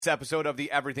This episode of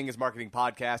the Everything is Marketing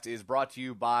podcast is brought to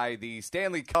you by the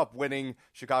Stanley Cup winning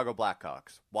Chicago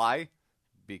Blackhawks. Why?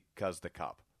 Because the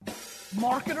cup.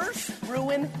 Marketers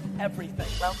ruin everything.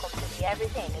 Welcome to the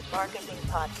Everything is Marketing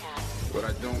podcast. What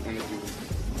I don't want to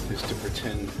do is to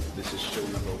pretend this is show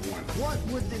number one. What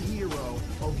would the hero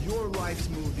of your life's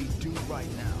movie do right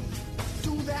now?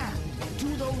 Do that.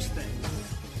 Do those things.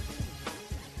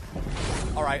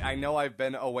 All right, I know I've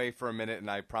been away for a minute,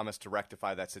 and I promised to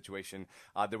rectify that situation.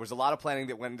 There was a lot of planning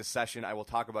that went into session. I will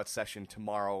talk about session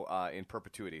tomorrow in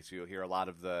perpetuity, so you'll hear a lot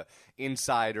of the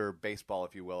insider baseball,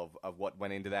 if you will, of what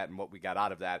went into that and what we got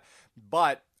out of that.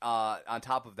 But on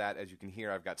top of that, as you can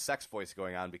hear, I've got sex voice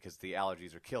going on because the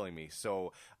allergies are killing me.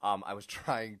 So I was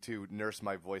trying to nurse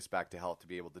my voice back to health to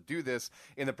be able to do this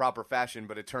in the proper fashion,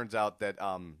 but it turns out that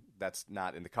that's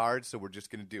not in the cards, so we're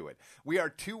just going to do it. We are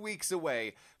 2 weeks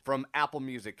away from Apple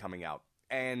Music coming out,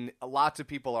 and lots of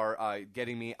people are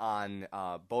getting me on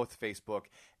both Facebook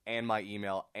and my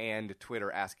email and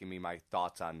Twitter asking me my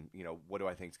thoughts on, what do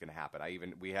I think is going to happen.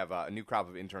 We have a new crop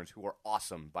of interns who are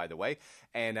awesome, by the way,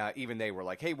 and even they were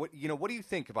like, hey, what do you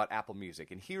think about Apple Music?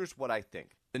 And here's what I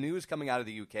think. The news coming out of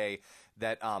the UK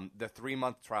that the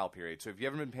 3-month trial period, so if you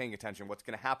haven't been paying attention, what's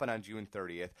going to happen on June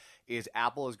 30th is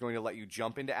Apple is going to let you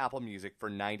jump into Apple Music for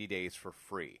 90 days for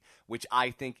free, which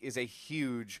I think is a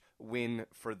huge win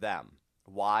for them.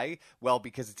 Why? Well,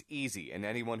 because it's easy, and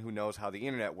anyone who knows how the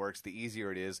internet works, the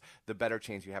easier it is, the better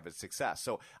chance you have of success.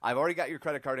 So I've already got your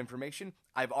credit card information.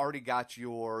 I've already got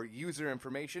your user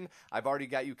information. I've already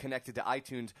got you connected to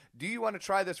iTunes. Do you want to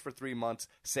try this for 3 months?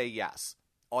 Say yes.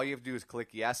 All you have to do is click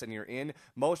yes, and you're in.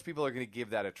 Most people are going to give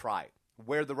that a try.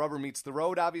 Where the rubber meets the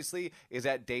road, obviously, is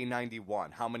at day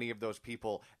 91. How many of those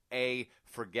people, A,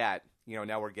 forget?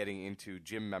 Now we're getting into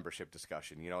gym membership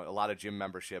discussion. A lot of gym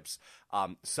memberships,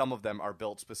 some of them are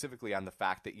built specifically on the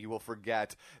fact that you will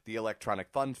forget the electronic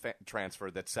fund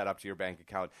transfer that's set up to your bank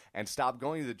account and stop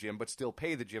going to the gym but still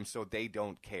pay the gym so they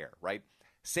don't care, right?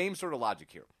 Same sort of logic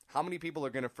here. How many people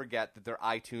are going to forget that their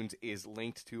iTunes is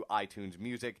linked to iTunes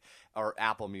Music, or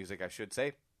Apple Music, I should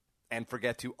say, and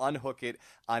forget to unhook it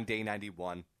on day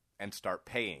 91 and start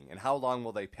paying? And how long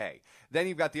will they pay? Then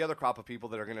you've got the other crop of people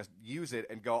that are going to use it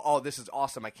and go, oh, this is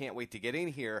awesome. I can't wait to get in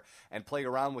here and play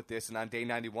around with this. And on day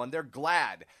 91, they're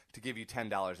glad to give you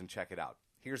 $10 and check it out.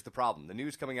 Here's the problem. The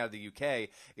news coming out of the UK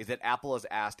is that Apple has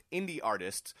asked indie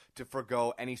artists to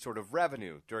forgo any sort of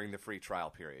revenue during the free trial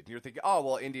period. And you're thinking, oh,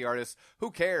 well, indie artists, who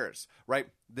cares, right?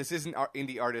 This isn't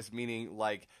indie artists meaning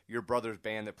like your brother's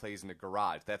band that plays in a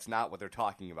garage. That's not what they're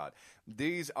talking about.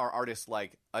 These are artists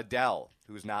like Adele,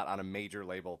 who's not on a major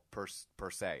label per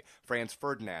se. Franz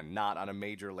Ferdinand, not on a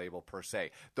major label per se.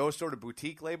 Those sort of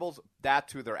boutique labels,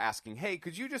 that's who they're asking, hey,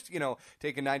 could you just,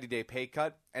 take a 90-day pay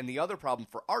cut? And the other problem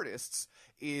for artists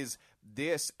is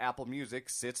this Apple Music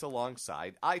sits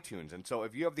alongside iTunes. And so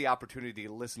if you have the opportunity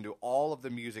to listen to all of the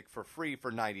music for free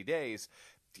for 90 days,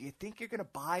 do you think you're going to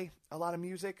buy a lot of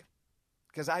music?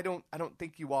 Because I don't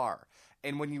think you are.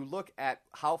 And when you look at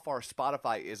how far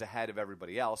Spotify is ahead of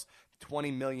everybody else,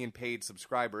 20 million paid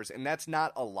subscribers, and that's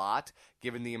not a lot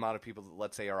given the amount of people that,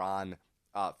 let's say, are on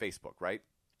Facebook, right?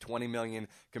 20 million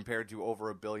compared to over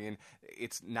a billion,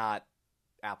 it's not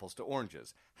apples to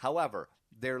oranges. However,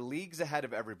 they're leagues ahead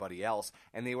of everybody else,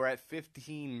 and they were at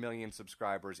 15 million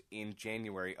subscribers in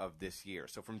January of this year.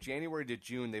 So from January to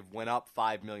June, they've went up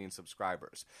 5 million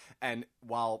subscribers. And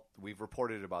while we've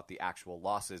reported about the actual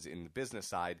losses in the business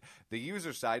side, the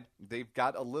user side, they've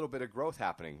got a little bit of growth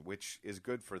happening, which is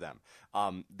good for them.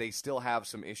 They still have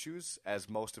some issues, as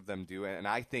most of them do, and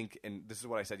I think, and this is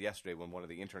what I said yesterday when one of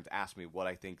the interns asked me what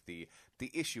I think the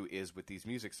issue is with these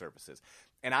music services.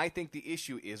 And I think the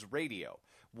issue is radio.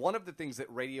 One of the things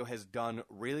that radio has done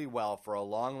really well for a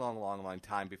long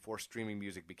time before streaming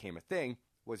music became a thing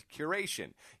was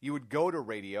curation. You would go to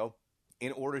radio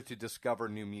in order to discover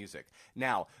new music.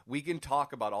 Now, we can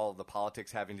talk about all of the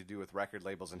politics having to do with record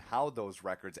labels and how those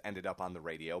records ended up on the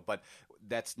radio, but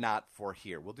that's not for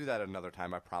here. We'll do that another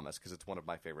time, I promise, because it's one of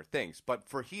my favorite things. But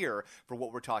for here, for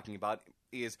what we're talking about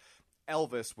is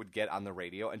Elvis would get on the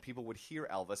radio, and people would hear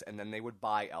Elvis, and then they would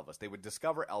buy Elvis. They would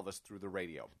discover Elvis through the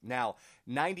radio. Now,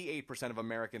 98% of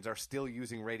Americans are still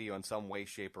using radio in some way,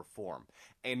 shape, or form.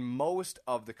 And most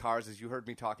of the cars, as you heard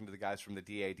me talking to the guys from the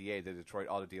DADA, the Detroit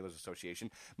Auto Dealers Association,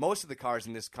 most of the cars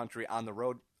in this country on the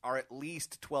road are at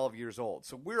least 12 years old.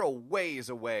 So we're a ways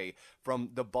away from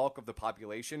the bulk of the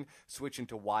population switching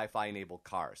to Wi-Fi enabled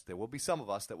cars. There will be some of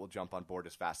us that will jump on board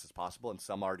as fast as possible, and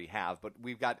some already have, but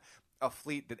we've got a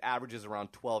fleet that averages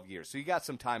around 12 years. So you got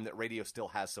some time that radio still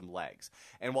has some legs.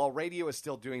 And while radio is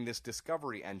still doing this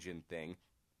discovery engine thing,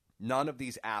 None of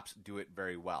these apps do it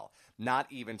very well, not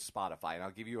even Spotify. And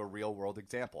I'll give you a real-world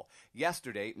example.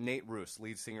 Yesterday, Nate Roos,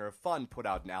 lead singer of Fun, put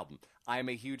out an album. I am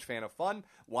a huge fan of Fun,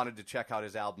 wanted to check out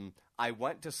his album. I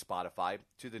went to Spotify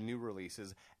to the new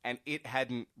releases, and it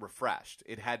hadn't refreshed.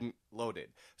 It hadn't loaded.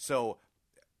 So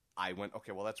I went,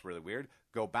 okay, well, that's really weird.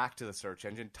 Go back to the search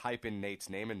engine, type in Nate's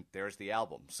name, and there's the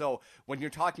album. So when you're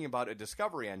talking about a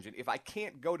discovery engine, if I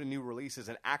can't go to new releases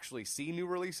and actually see new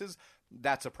releases,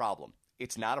 that's a problem.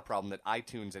 It's not a problem that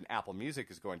iTunes and Apple Music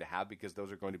is going to have because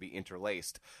those are going to be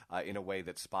interlaced in a way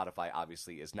that Spotify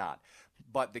obviously is not.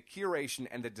 But the curation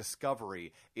and the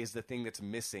discovery is the thing that's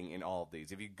missing in all of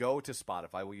these. If you go to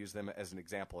Spotify, we'll use them as an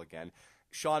example again.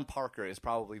 Sean Parker is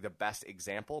probably the best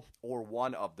example or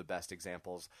one of the best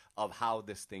examples of how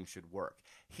this thing should work.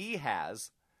 He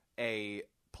has a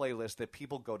playlist that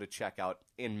people go to check out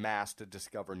en masse to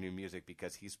discover new music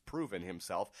because he's proven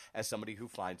himself as somebody who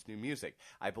finds new music.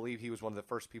 I believe he was one of the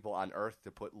first people on earth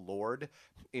to put Lorde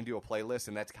into a playlist,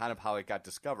 and that's kind of how it got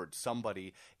discovered.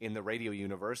 Somebody in the radio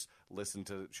universe listened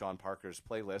to Sean Parker's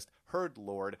playlist, heard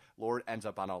Lorde. Lorde ends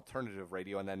up on alternative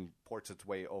radio and then ports its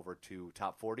way over to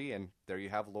Top 40, and there you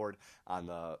have Lorde on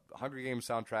the Hunger Games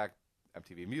soundtrack,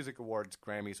 MTV Music Awards,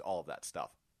 Grammys, all of that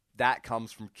stuff. That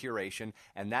comes from curation,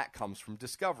 and that comes from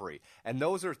discovery. And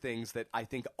those are things that I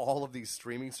think all of these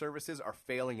streaming services are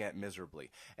failing at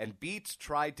miserably. And Beats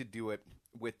tried to do it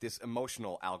with this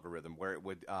emotional algorithm where it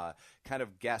would kind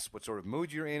of guess what sort of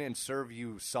mood you're in and serve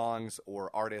you songs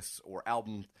or artists or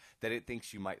albums that it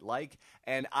thinks you might like.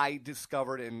 And I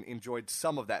discovered and enjoyed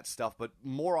some of that stuff, but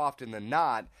more often than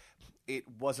not, it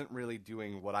wasn't really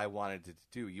doing what I wanted it to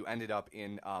do. You ended up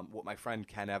in what my friend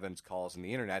Ken Evans calls in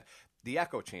the internet the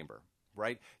echo chamber,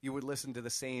 right? You would listen to the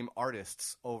same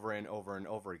artists over and over and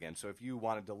over again. So if you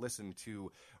wanted to listen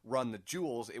to Run the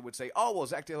Jewels, it would say, oh, well,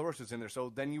 Zach De La Rocha's in there.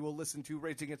 So then you will listen to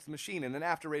Rage Against the Machine. And then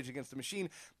after Rage Against the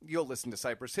Machine, you'll listen to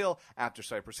Cypress Hill. After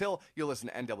Cypress Hill, you'll listen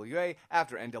to NWA.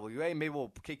 After NWA, maybe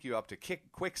we'll kick you up to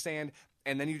Quicksand.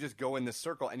 And then you just go in this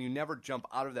circle, and you never jump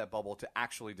out of that bubble to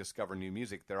actually discover new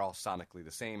music. They're all sonically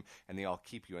the same, and they all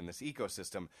keep you in this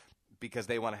ecosystem because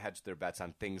they want to hedge their bets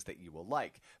on things that you will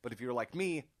like. But if you're like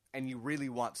me and you really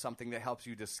want something that helps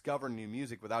you discover new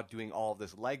music without doing all of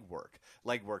this legwork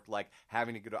like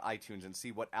having to go to iTunes and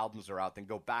see what albums are out, then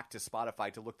go back to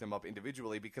Spotify to look them up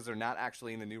individually because they're not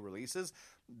actually in the new releases,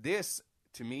 this,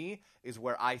 to me, is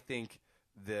where I think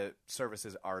the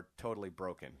services are totally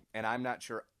broken. And I'm not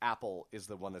sure Apple is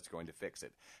the one that's going to fix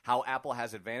it. How Apple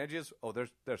has advantages? Oh,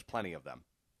 there's plenty of them.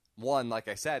 One, like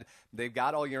I said, they've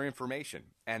got all your information.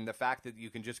 And the fact that you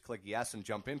can just click yes and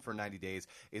jump in for 90 days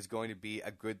is going to be a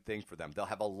good thing for them. They'll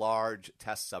have a large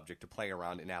test subject to play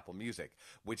around in Apple Music,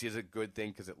 which is a good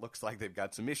thing because it looks like they've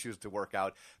got some issues to work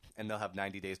out, and they'll have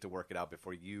 90 days to work it out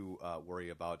before you worry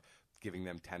about giving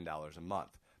them $10 a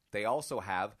month. They also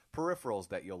have peripherals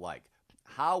that you'll like.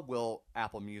 How will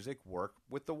Apple Music work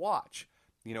with the watch?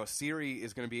 You know, Siri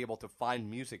is going to be able to find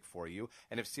music for you,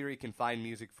 and if Siri can find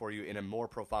music for you in a more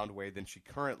profound way than she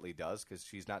currently does, because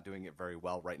she's not doing it very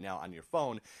well right now on your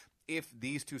phone, if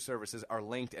these two services are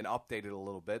linked and updated a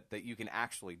little bit, that you can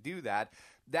actually do that,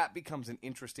 that becomes an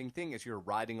interesting thing as you're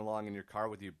riding along in your car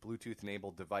with your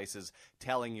Bluetooth-enabled devices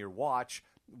telling your watch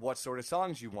what sort of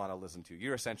songs you want to listen to.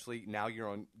 You're essentially, now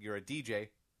you're a DJ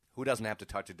who doesn't have to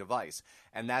touch a device,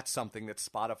 and that's something that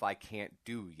Spotify can't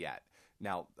do yet.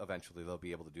 Now, eventually they'll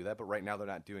be able to do that, but right now they're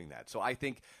not doing that. So I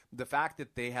think the fact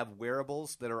that they have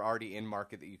wearables that are already in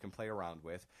market that you can play around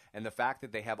with, and the fact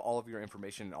that they have all of your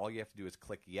information and all you have to do is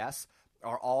click yes,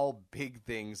 are all big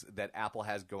things that Apple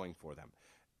has going for them.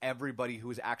 Everybody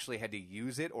who's actually had to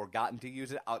use it or gotten to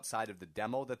use it outside of the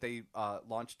demo that they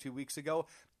launched 2 weeks ago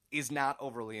is not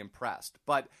overly impressed.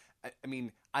 But, I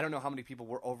mean, I don't know how many people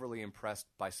were overly impressed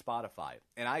by Spotify,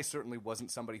 and I certainly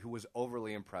wasn't somebody who was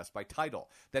overly impressed by Tidal.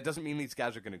 That doesn't mean these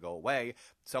guys are going to go away.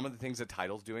 Some of the things that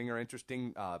Tidal's doing are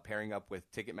interesting, pairing up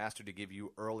with Ticketmaster to give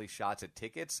you early shots at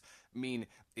tickets. I mean,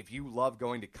 if you love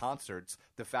going to concerts,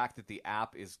 the fact that the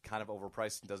app is kind of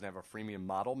overpriced and doesn't have a freemium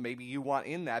model, maybe you want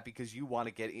in that because you want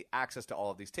to get access to all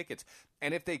of these tickets.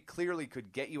 And if they clearly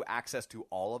could get you access to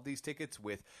all of these tickets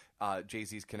with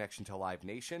Jay-Z's connection to Live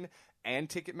Nation and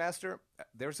Ticketmaster,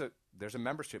 there's a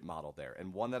membership model there,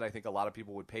 and one that I think a lot of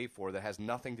people would pay for that has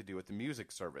nothing to do with the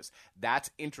music service.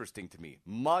 That's interesting to me,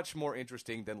 much more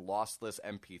interesting than lossless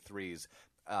MP3s,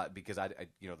 because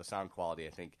the sound quality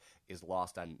I think is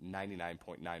lost on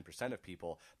 99.9% of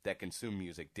people that consume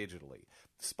music digitally.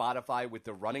 Spotify with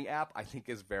the Running app I think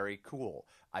is very cool.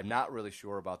 I'm not really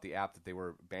sure about the app that they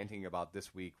were banting about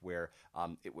this week, where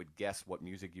it would guess what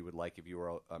music you would like if you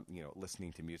were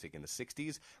listening to music in the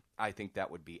 60s. I think that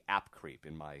would be app creep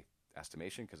in my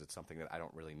estimation because it's something that I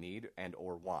don't really need and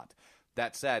or want.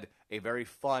 That said, a very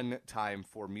fun time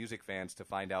for music fans to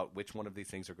find out which one of these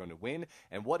things are going to win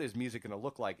and what is music going to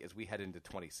look like as we head into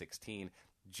 2016.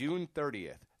 June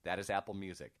 30th, that is Apple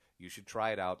Music. You should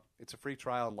try it out. It's a free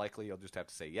trial, and likely you'll just have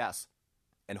to say yes.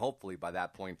 And hopefully by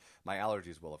that point, my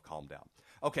allergies will have calmed down.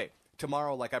 Okay,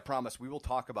 tomorrow, like I promised, we will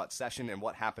talk about Session and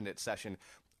what happened at Session.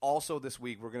 Also this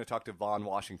week, we're going to talk to Vaughn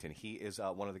Washington. He is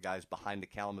one of the guys behind the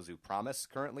Kalamazoo Promise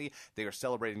currently. They are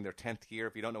celebrating their 10th year.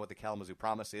 If you don't know what the Kalamazoo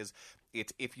Promise is,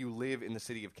 it's if you live in the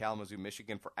city of Kalamazoo,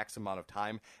 Michigan for X amount of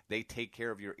time, they take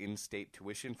care of your in-state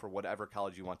tuition for whatever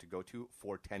college you want to go to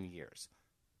for 10 years.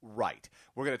 Right.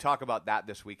 We're going to talk about that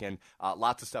this weekend.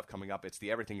 Lots of stuff coming up. It's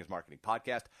the Everything is Marketing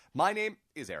podcast. My name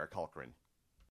is Eric Hulkran.